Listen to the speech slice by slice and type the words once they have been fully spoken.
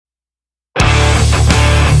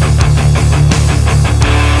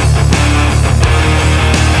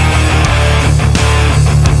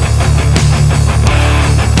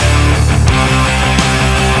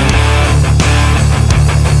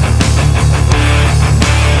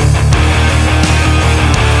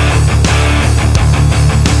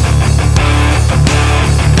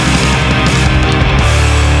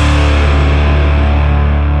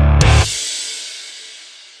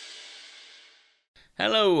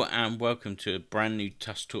Hello and welcome to a brand new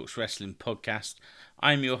Tusk Talks Wrestling podcast.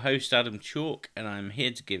 I'm your host Adam Chalk and I'm here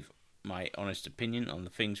to give my honest opinion on the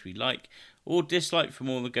things we like or dislike from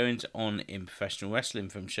all the goings on in professional wrestling,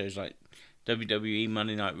 from shows like WWE,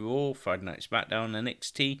 Monday Night Raw, Friday Night Smackdown,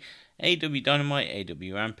 NXT, AEW Dynamite,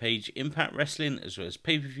 AEW Rampage, Impact Wrestling, as well as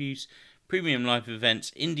pay-per-views, premium live events,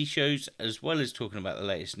 indie shows, as well as talking about the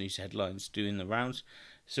latest news headlines doing the rounds.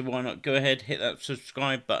 So why not go ahead, hit that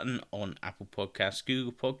subscribe button on Apple Podcasts,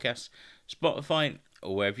 Google Podcasts, Spotify,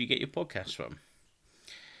 or wherever you get your podcasts from.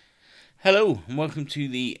 Hello, and welcome to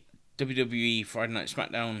the WWE Friday Night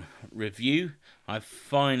Smackdown review. I've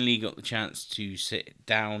finally got the chance to sit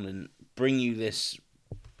down and bring you this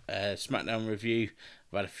Smackdown review.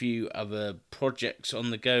 I've had a few other projects on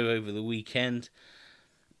the go over the weekend.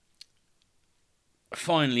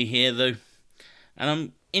 Finally here, though, and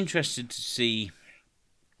I'm interested to see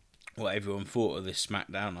what everyone thought of this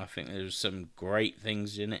Smackdown. I think there's some great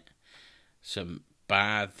things in it, some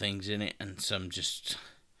bad things in it, and some just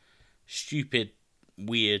stupid,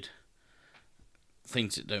 weird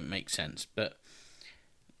things that don't make sense. But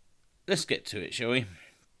let's get to it, shall we?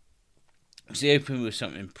 So the opening was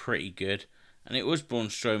something pretty good, and it was Braun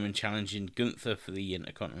Strowman challenging Gunther for the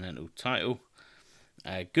Intercontinental title.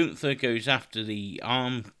 Gunther goes after the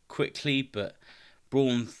arm quickly, but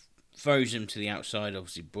Braun throws him to the outside.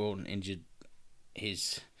 Obviously, Braun injured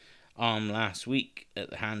his arm last week at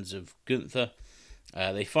the hands of Gunther.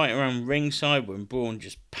 They fight around ringside when Braun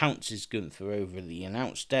just pounces Gunther over the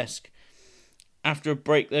announce desk. After a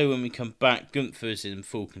break, though, when we come back, Gunther is in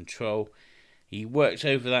full control. He works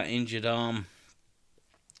over that injured arm.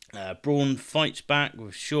 Braun fights back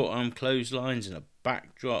with short arm clotheslines and a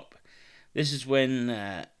backdrop. This is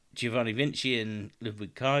when Giovanni Vinci and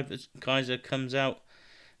Ludwig Kaiser comes out.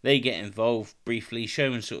 They get involved briefly.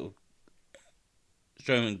 Strowman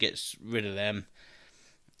gets rid of them.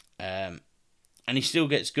 And he still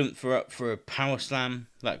gets Gunther up for a power slam.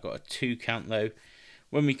 That got a 2 count though.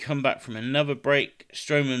 When we come back from another break,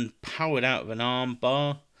 Strowman powered out of an arm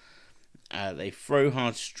bar. They throw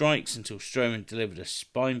hard strikes until Strowman delivered a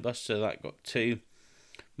spine buster. That got 2.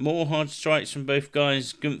 More hard strikes from both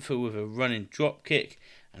guys. Gunther with a running drop kick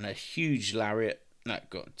and a huge lariat. That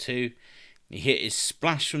got 2. He hit his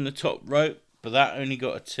splash from the top rope, but that only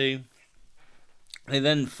got a 2. They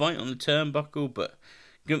then fight on the turnbuckle, but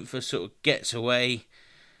Gunther sort of gets away,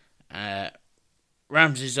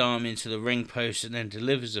 rams his arm into the ring post, and then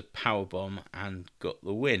delivers a powerbomb and got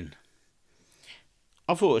the win.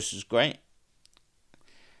 I thought this was great.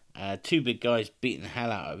 2 big guys beating the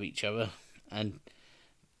hell out of each other, and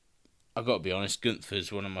I've got to be honest,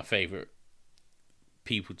 Gunther's one of my favourite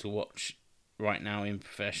people to watch right now in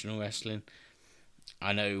professional wrestling.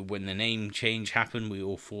 I know when the name change happened, we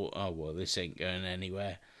all thought, oh well, this ain't going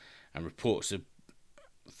anywhere, and reports of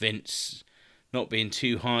Vince not being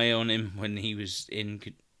too high on him when he was in,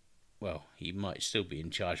 well, he might still be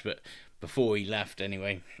in charge, but before he left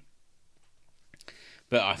anyway.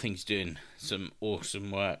 But I think he's doing some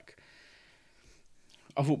awesome work.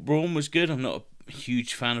 I thought Braun was good. I'm not a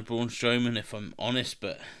huge fan of Braun Strowman, if I'm honest,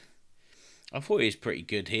 but I thought he was pretty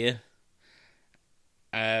good here.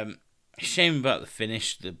 Shame about the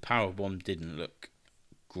finish. The powerbomb didn't look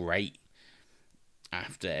great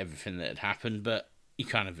after everything that had happened, but you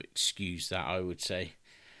kind of excuse that, I would say.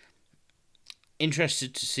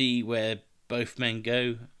 Interested to see where both men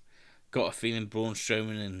go. Got a feeling Braun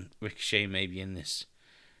Strowman and Ricochet may be in this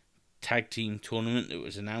tag team tournament that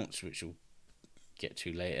was announced, which we'll get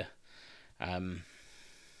to later.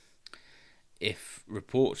 If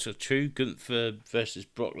reports are true, Gunther versus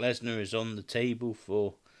Brock Lesnar is on the table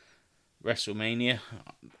for WrestleMania.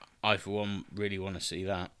 I, for one, really want to see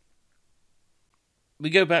that.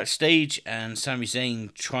 We go backstage and Sami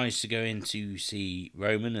Zayn tries to go in to see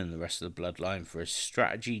Roman and the rest of the bloodline for a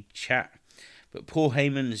strategy chat, but Paul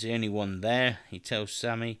Heyman is the only one there. He tells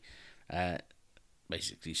Sami,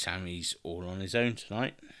 basically Sami's all on his own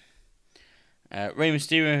tonight. Rey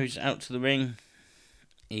Mysterio is out to the ring.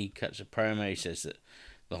 He cuts a promo. He says that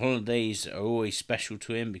the holidays are always special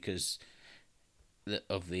to him because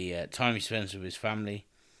of the time he spends with his family.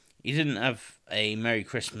 He didn't have a Merry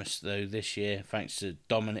Christmas though this year, thanks to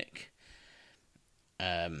Dominic. He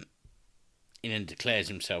then declares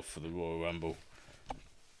himself for the Royal Rumble,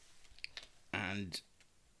 and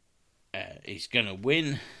he's gonna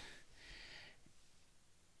win.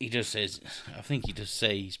 He just says, I think he does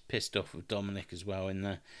say he's pissed off with Dominic as well in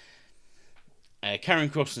there. Karen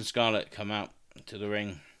Cross and Scarlett come out to the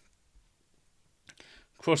ring.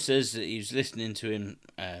 Cross says that he was listening to him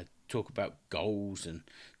talk about goals and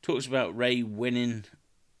talks about Ray winning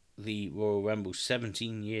the Royal Rumble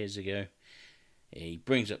 17 years ago. He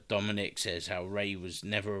brings up Dominic, says how Ray was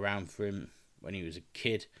never around for him when he was a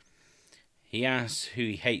kid. He asks who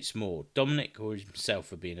he hates more, Dominic or himself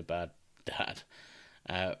for being a bad dad.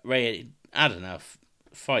 Ray had enough.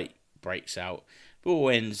 Fight breaks out, but all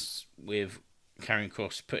ends with Karrion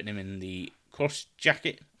Kross putting him in the cross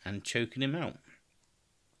jacket and choking him out.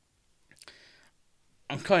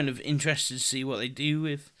 I'm kind of interested to see what they do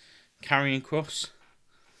with Karrion Kross.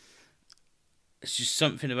 It's just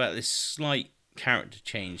something about this slight character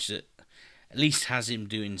change that at least has him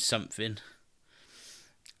doing something.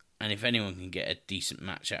 And if anyone can get a decent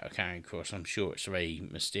match out of Karrion Kross, I'm sure it's Rey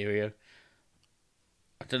Mysterio.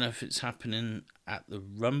 I don't know if it's happening at the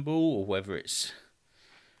Rumble or whether it's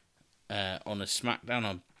on a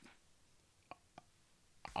Smackdown.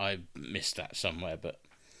 I missed that somewhere, but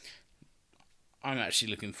I'm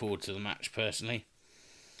actually looking forward to the match personally.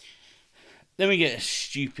 Then we get a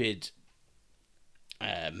stupid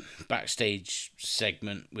backstage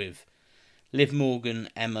segment with Liv Morgan,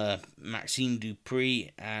 Emma, Maxine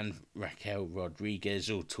Dupree, and Raquel Rodriguez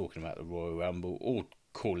all talking about the Royal Rumble, all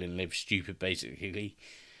calling Liv stupid basically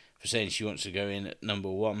for saying she wants to go in at number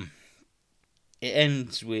 1. It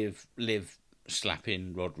ends with Liv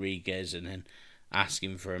slapping Rodriguez and then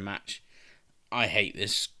asking for a match. I hate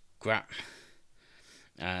this crap.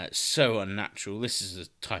 So unnatural. This is the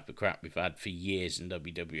type of crap we've had for years in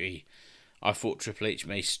WWE. I thought Triple H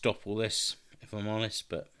may stop all this, if I'm honest,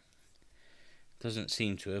 but doesn't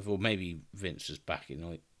seem to have. Or maybe Vince was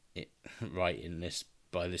backing it right in this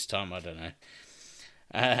by this time. I don't know.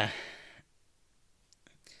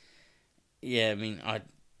 Yeah, I mean, I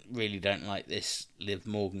really don't like this Liv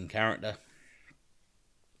Morgan character,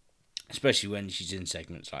 especially when she's in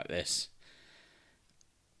segments like this.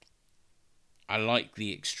 I like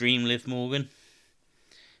the extreme Liv Morgan,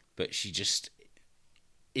 but she just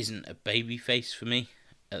isn't a baby face for me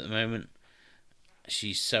at the moment.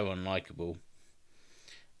 She's so unlikable.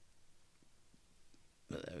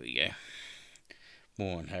 But there we go.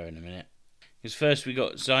 More on her in a minute. Because first we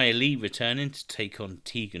got Xia Li returning to take on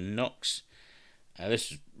Tegan Nox.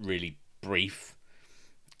 This was really brief.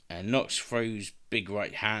 Nox throws big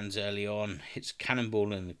right hands early on, hits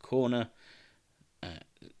Cannonball in the corner.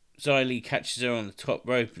 Xia Li catches her on the top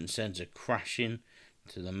rope and sends her crashing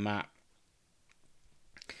to the mat.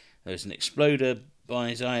 There's an exploder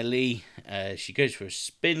by Xia Li. She goes for a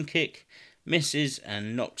spin kick, misses,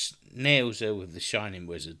 and Nox nails her with the Shining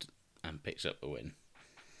Wizard and picks up the win.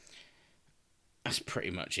 That's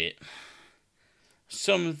pretty much it.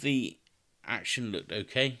 Some of the action looked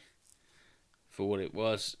okay for what it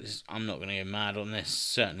was. I'm not going to go mad on this.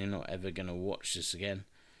 Certainly not ever going to watch this again.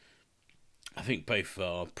 I think both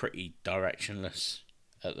are pretty directionless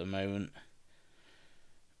at the moment.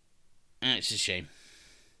 And it's a shame.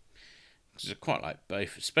 Because I quite like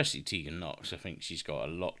both, especially Tegan Nox. I think she's got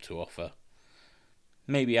a lot to offer.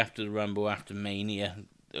 Maybe after the Rumble, after Mania,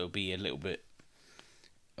 there'll be a little bit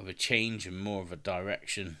of a change and more of a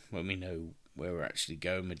direction when we know where we're actually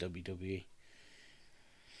going with WWE.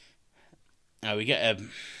 Now we get a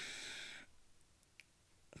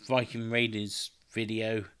Viking Raiders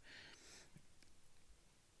video,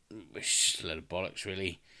 which is just a load of bollocks,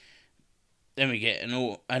 really. Then we get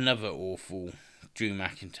another awful Drew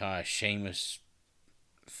McIntyre Sheamus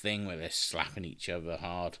thing where they're slapping each other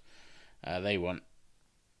hard. I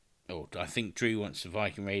think Drew wants the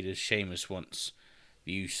Viking Raiders, Sheamus wants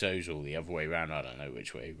the Usos, or the other way around. I don't know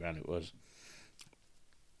which way around it was.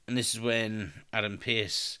 And this is when Adam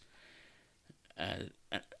Pearce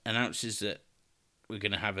announces that we're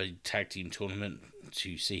going to have a tag team tournament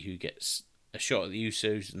to see who gets a shot at the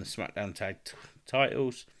Usos and the Smackdown tag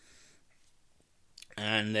titles.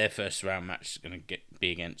 And their first round match is going to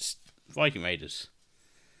be against Viking Raiders.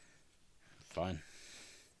 Fine.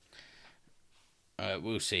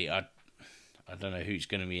 We'll see. I don't know who's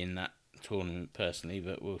going to be in that tournament personally,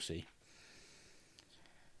 but we'll see.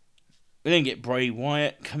 We then get Bray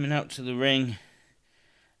Wyatt coming out to the ring.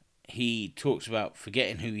 He talks about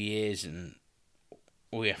forgetting who he is and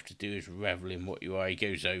all you have to do is revel in what you are. He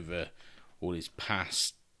goes over all his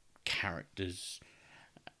past characters.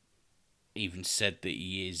 Even said that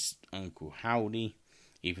he is Uncle Howdy,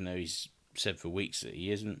 even though he's said for weeks that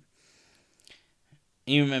he isn't.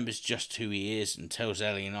 He remembers just who he is and tells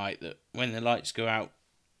Ellie Knight that when the lights go out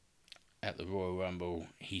at the Royal Rumble,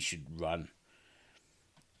 he should run.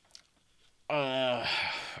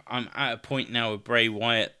 I'm at a point now with Bray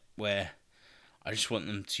Wyatt where I just want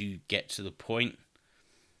them to get to the point.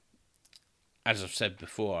 As I've said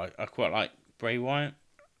before, I quite like Bray Wyatt.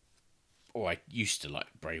 Or I used to like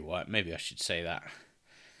Bray Wyatt. Maybe I should say that.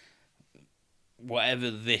 Whatever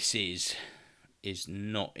this is, is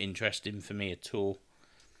not interesting for me at all.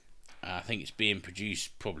 I think it's being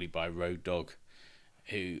produced probably by Road Dogg,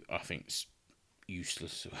 who I think's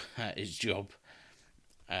useless at his job.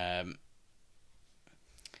 Not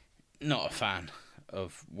a fan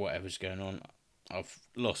of whatever's going on. I've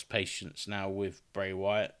lost patience now with Bray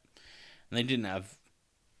Wyatt. And they didn't have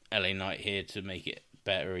LA Knight here to make it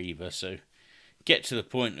better either. So get to the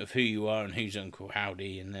point of who you are and who's Uncle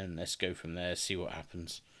Howdy, and then let's go from there, see what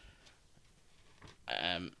happens.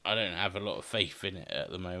 I don't have a lot of faith in it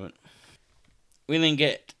at the moment. We then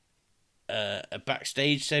get a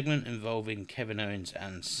backstage segment involving Kevin Owens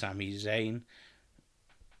and Sami Zayn,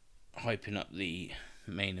 hyping up the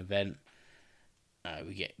main event.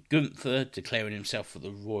 We get Gunther declaring himself for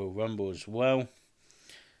the Royal Rumble as well.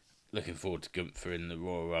 Looking forward to Gunther in the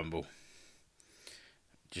Royal Rumble.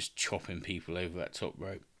 Just chopping people over that top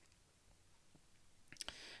rope.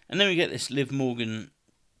 And then we get this Liv Morgan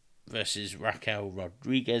versus Raquel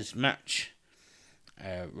Rodriguez match.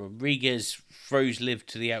 Rodriguez throws Liv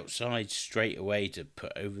to the outside straight away to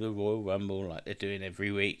put over the Royal Rumble like they're doing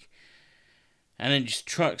every week. And then just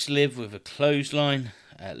trucks Liv with a clothesline.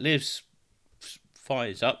 Liv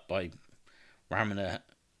fires up by ramming her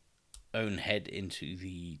own head into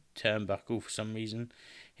the turnbuckle for some reason.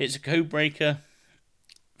 Hits a code breaker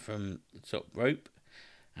from the top rope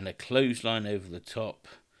and a clothesline over the top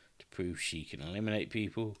to prove she can eliminate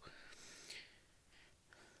people.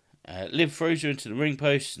 Liv throws her into the ring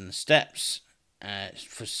post and the steps.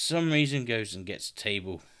 For some reason goes and gets a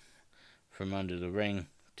table from under the ring.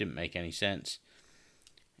 Didn't make any sense.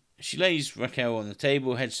 She lays Raquel on the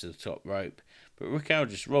table, heads to the top rope, but Raquel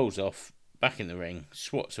just rolls off, back in the ring,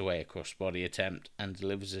 swats away a crossbody attempt and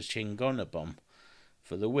delivers a Chingona bomb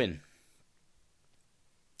for the win.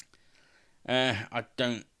 I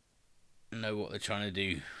don't know what they're trying to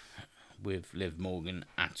do with Liv Morgan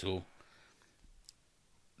at all.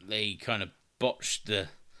 They kind of botched the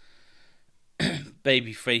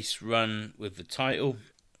babyface run with the title,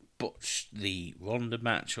 botched the Ronda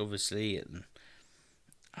match, obviously, and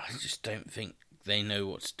I just don't think they know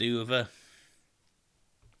what to do with her.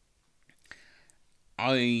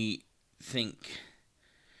 I think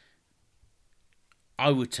I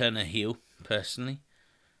would turn her heel, personally,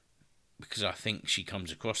 because I think she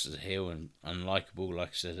comes across as a heel and unlikable, like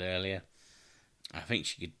I said earlier. I think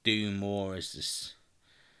she could do more as this,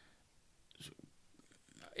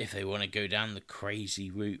 if they want to go down the crazy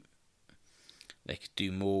route, they could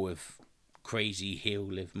do more with crazy heel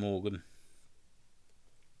Liv Morgan.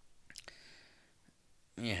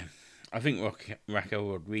 Yeah, I think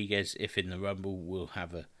Raquel Rodriguez, if in the Rumble, will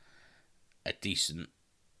have a decent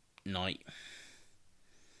night.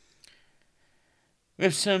 We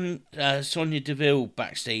have some Sonya Deville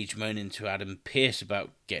backstage moaning to Adam Pearce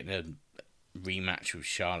about getting a rematch with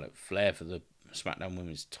Charlotte Flair for the SmackDown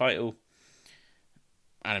Women's title.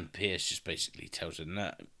 Adam Pearce just basically tells her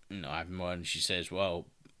no, not having one. She says, well,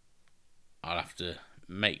 I'll have to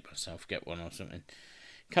make myself get one or something.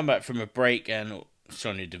 Come back from a break and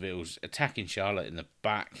Sonya Deville's attacking Charlotte in the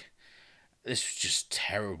back. This was just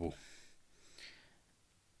terrible.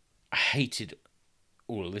 I hated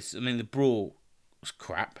all of this. I mean, the brawl was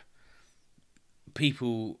crap.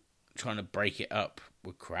 People trying to break it up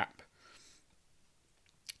were crap.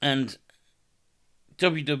 And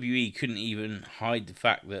WWE couldn't even hide the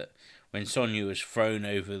fact that when Sonya was thrown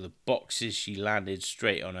over the boxes, she landed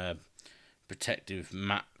straight on a protective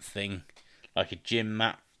mat thing, like a gym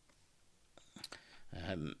mat.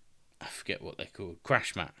 I forget what they're called.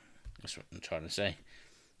 Crash mat. That's what I'm trying to say.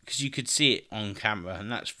 Because you could see it on camera,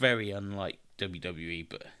 and that's very unlike WWE,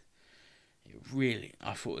 but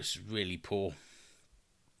I thought it was really poor.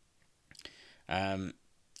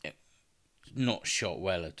 Not shot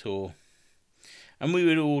well at all. And we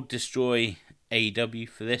would all destroy AEW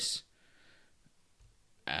for this.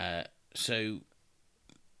 So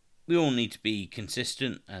we all need to be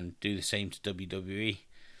consistent and do the same to WWE.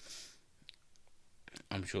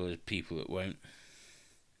 I'm sure there's people that won't.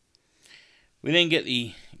 We then get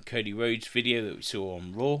the Cody Rhodes video that we saw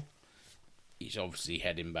on Raw. He's obviously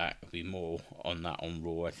heading back. There'll be more on that on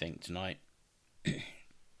Raw, I think, tonight. And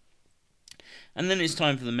then it's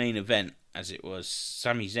time for the main event, as it was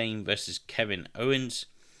Sami Zayn versus Kevin Owens.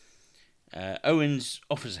 Owens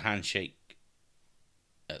offers a handshake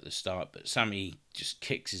at the start, but Sami just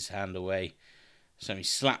kicks his hand away. Sami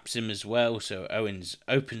slaps him as well, so Owens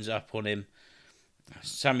opens up on him.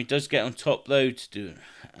 Sami does get on top though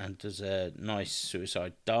does a nice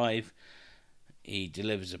suicide dive. He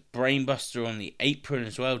delivers a brainbuster on the apron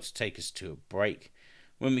as well to take us to a break.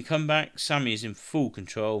 When we come back, Sami is in full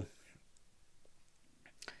control.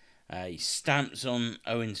 He stamps on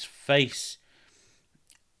Owens' face.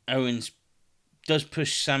 Owens does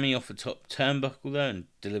push Sami off the top turnbuckle though and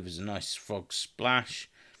delivers a nice frog splash.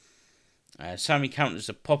 Sami counters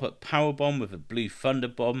a pop-up powerbomb with a blue thunder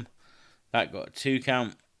bomb. That got a 2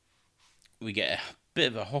 count. We get a bit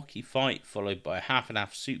of a hockey fight followed by half and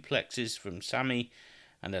half suplexes from Sami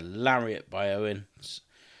and a lariat by Owens.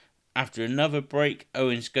 After another break,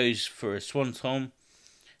 Owens goes for a swanton,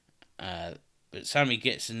 but Sami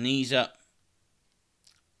gets the knees up.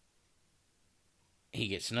 He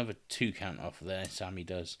gets another 2 count off there, Sami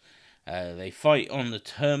does. They fight on the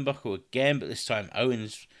turnbuckle again, but this time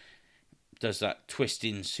Owens does that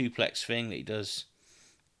twisting suplex thing that he does.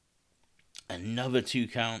 Another 2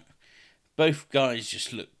 count. Both guys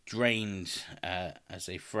just look drained as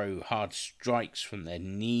they throw hard strikes from their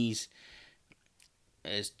knees.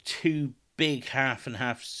 There's 2 big half and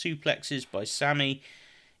half suplexes by Sami.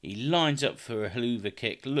 He lines up for a haluva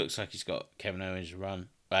kick. Looks like he's got Kevin Owens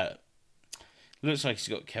looks like he's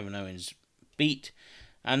got Kevin Owens beat.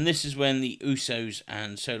 And this is when the Usos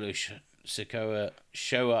and Solo Sikoa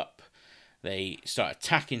show up. They start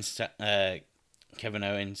attacking Kevin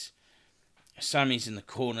Owens. Sami's in the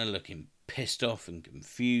corner looking pissed off and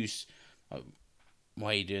confused. Why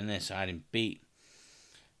are you doing this? I had him beat.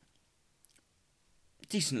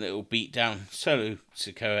 Decent little beat down. Solo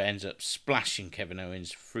Sikoa ends up splashing Kevin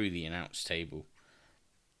Owens through the announce table,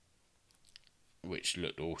 which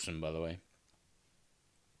looked awesome, by the way.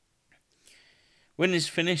 When this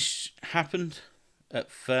finish happened,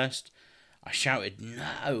 at first, I shouted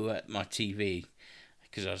no at my TV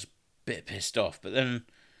because I was a bit pissed off. But then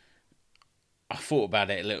I thought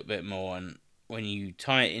about it a little bit more, and when you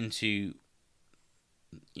tie it into,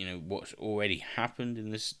 what's already happened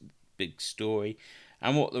in this big story,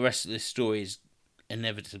 and what the rest of this story is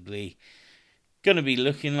inevitably going to be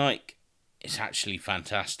looking like, it's actually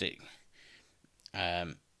fantastic.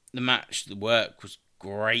 The match, the work was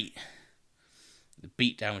great. The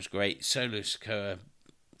beatdown was great. Solo Sikoa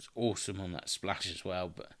was awesome on that splash as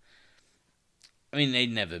well. But I mean, they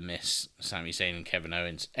never miss Sami Zayn and Kevin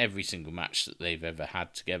Owens. Every single match that they've ever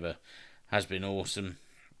had together has been awesome.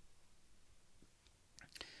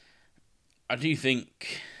 I do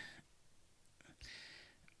think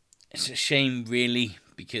it's a shame, really,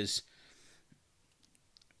 because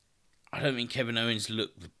I don't think Kevin Owens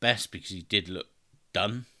looked the best because he did look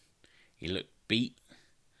done. He looked beat.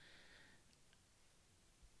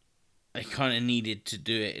 They kind of needed to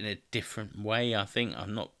do it in a different way, I think.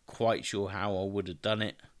 I'm not quite sure how I would have done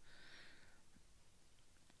it.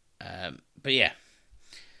 But yeah,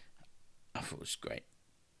 I thought it was great.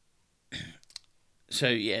 So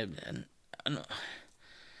yeah, a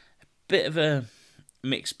bit of a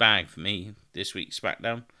mixed bag for me this week's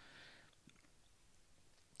Smackdown.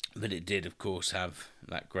 But it did, of course, have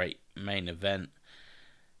that great main event.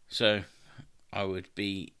 So I would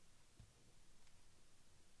be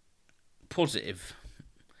positive,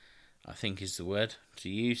 I think is the word to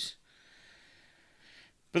use.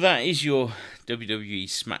 But that is your WWE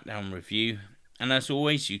Smackdown review. And as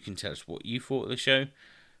always, you can tell us what you thought of the show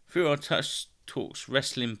through our Touch Talks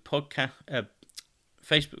Wrestling podcast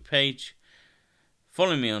Facebook page.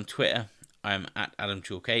 Follow me on Twitter. I am at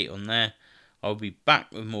AdamChalk8 on there. I'll be back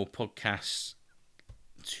with more podcasts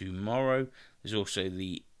tomorrow. There's also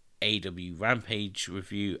the AW Rampage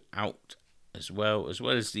review out as well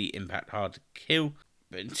as the Impact Hard to Kill.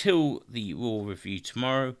 But until the Raw review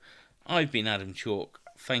tomorrow, I've been Adam Chalk.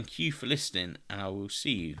 Thank you for listening, and I will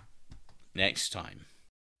see you next time.